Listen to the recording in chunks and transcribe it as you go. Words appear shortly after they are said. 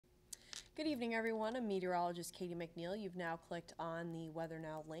Good evening, everyone. I'm meteorologist Catie McNeil. You've now clicked on the Weather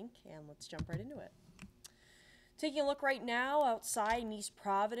Now link, and let's jump right into it. Taking a look right now outside in East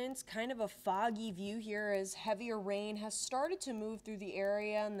Providence, kind of a foggy view here as heavier rain has started to move through the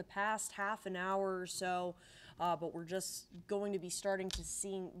area in the past half an hour or so, but we're just going to be starting to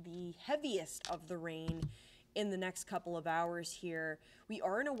see the heaviest of the rain in the next couple of hours here. We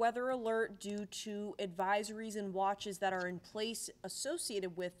are in a weather alert due to advisories and watches that are in place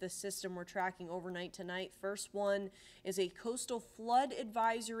associated with the system we're tracking overnight tonight. First one is a coastal flood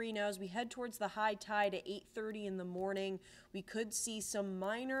advisory. Now, as we head towards the high tide at 8:30 in the morning, we could see some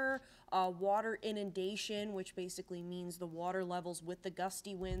minor water inundation, which basically means the water levels with the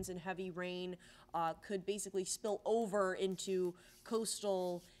gusty winds and heavy rain could basically spill over into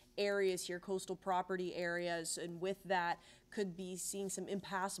coastal areas here, coastal property areas, and with that could be seeing some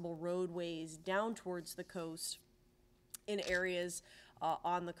impassable roadways down towards the coast in areas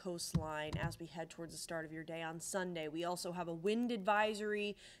on the coastline as we head towards the start of your day on Sunday. We also have a wind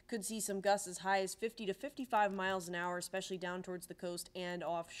advisory. Could see some gusts as high as 50 to 55 miles an hour, especially down towards the coast and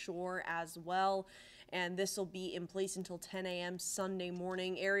offshore as well. And this will be in place until 10 a.m. Sunday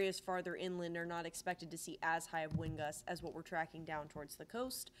morning. Areas farther inland are not expected to see as high of wind gusts as what we're tracking down towards the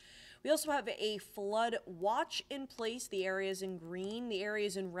coast. We also have a flood watch in place. The areas in green, the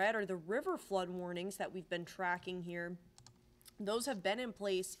areas in red are the river flood warnings that we've been tracking here. Those have been in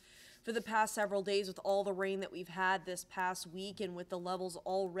place for the past several days with all the rain that we've had this past week, and with the levels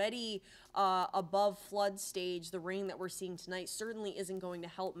already above flood stage, the rain that we're seeing tonight certainly isn't going to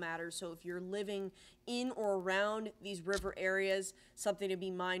help matters. So if you're living in or around these river areas, something to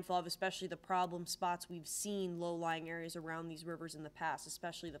be mindful of, especially the problem spots we've seen low-lying areas around these rivers in the past,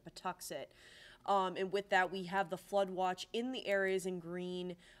 especially the Patuxent. And with that, we have the flood watch in the areas in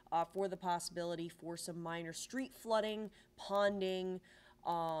green for the possibility for some minor street flooding, ponding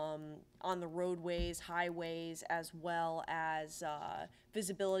on the roadways, highways, as well as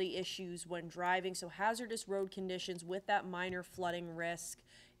visibility issues when driving. So hazardous road conditions with that minor flooding risk.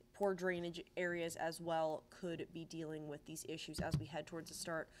 Poor drainage areas as well could be dealing with these issues as we head towards the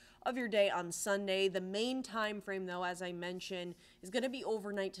start of your day on Sunday. The main time frame, though, as I mentioned, is going to be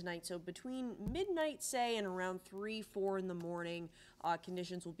overnight tonight. So between midnight, say, and around 3, 4 in the morning,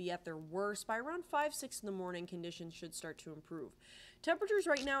 conditions will be at their worst. By around 5, 6 in the morning, conditions should start to improve. Temperatures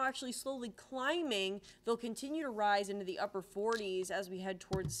right now actually slowly climbing. They'll continue to rise into the upper 40s as we head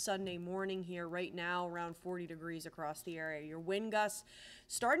towards Sunday morning here. Right now, around 40 degrees across the area. Your wind gusts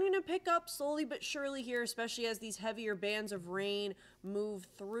starting to pick up slowly but surely here, especially as these heavier bands of rain move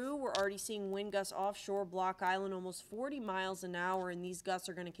through. We're already seeing wind gusts offshore Block Island almost 40 miles an hour, and these gusts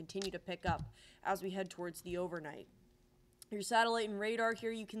are going to continue to pick up as we head towards the overnight. Your satellite and radar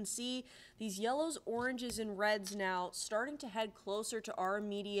here, you can see these yellows, oranges, and reds now starting to head closer to our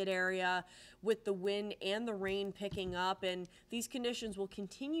immediate area with the wind and the rain picking up, and these conditions will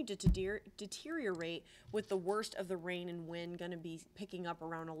continue to deteriorate with the worst of the rain and wind going to be picking up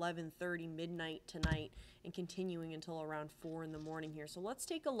around 11:30 midnight tonight and continuing until around 4 in the morning here. So let's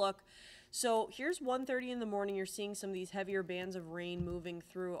take a look. So here's 1:30 in the morning. You're seeing some of these heavier bands of rain moving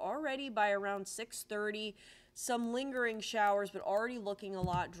through already by around 6:30. Some lingering showers, but already looking a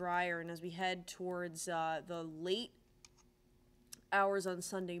lot drier. And as we head towards the late hours on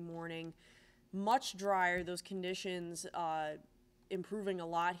Sunday morning, much drier. Those conditions improving a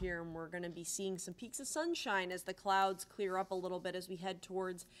lot here, and we're going to be seeing some peaks of sunshine as the clouds clear up a little bit as we head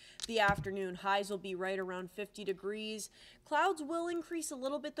towards the afternoon. Highs will be right around 50 degrees. Clouds will increase a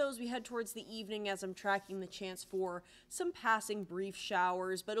little bit though as we head towards the evening, as I'm tracking the chance for some passing brief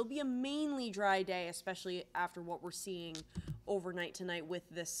showers, but it'll be a mainly dry day, especially after what we're seeing overnight tonight with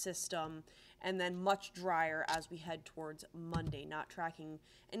this system, and then much drier as we head towards Monday. Not tracking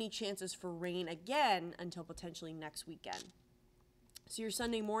any chances for rain again until potentially next weekend. So your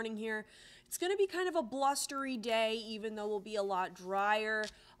Sunday morning here, it's going to be kind of a blustery day, even though we'll be a lot drier.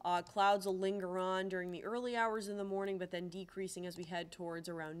 Clouds will linger on during the early hours in the morning, but then decreasing as we head towards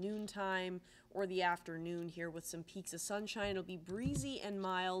around noontime or the afternoon here with some peaks of sunshine. It'll be breezy and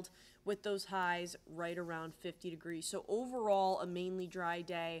mild with those highs right around 50 degrees. So overall, a mainly dry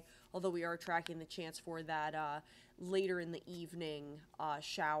day, although we are tracking the chance for that later in the evening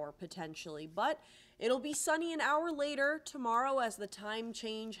shower potentially. But it'll be sunny an hour later tomorrow as the time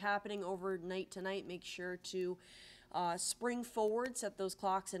change happening overnight tonight. Make sure to spring forward, set those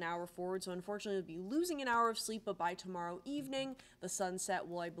clocks an hour forward. So unfortunately, we'll be losing an hour of sleep, but by tomorrow evening, the sunset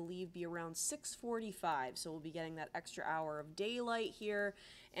will, I believe, be around 6:45. So we'll be getting that extra hour of daylight here.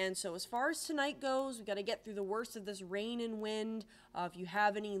 And so as far as tonight goes, we got to get through the worst of this rain and wind. If you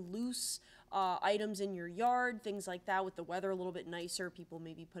have any loose items in your yard, things like that. With the weather a little bit nicer, people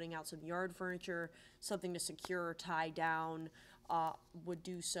may be putting out some yard furniture, something to secure or tie down. Would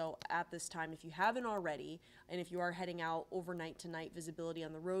do so at this time if you haven't already. And if you are heading out overnight tonight, visibility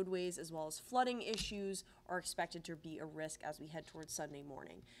on the roadways as well as flooding issues are expected to be a risk as we head towards Sunday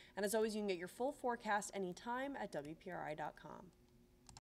morning. And as always, you can get your full forecast anytime at WPRI.com.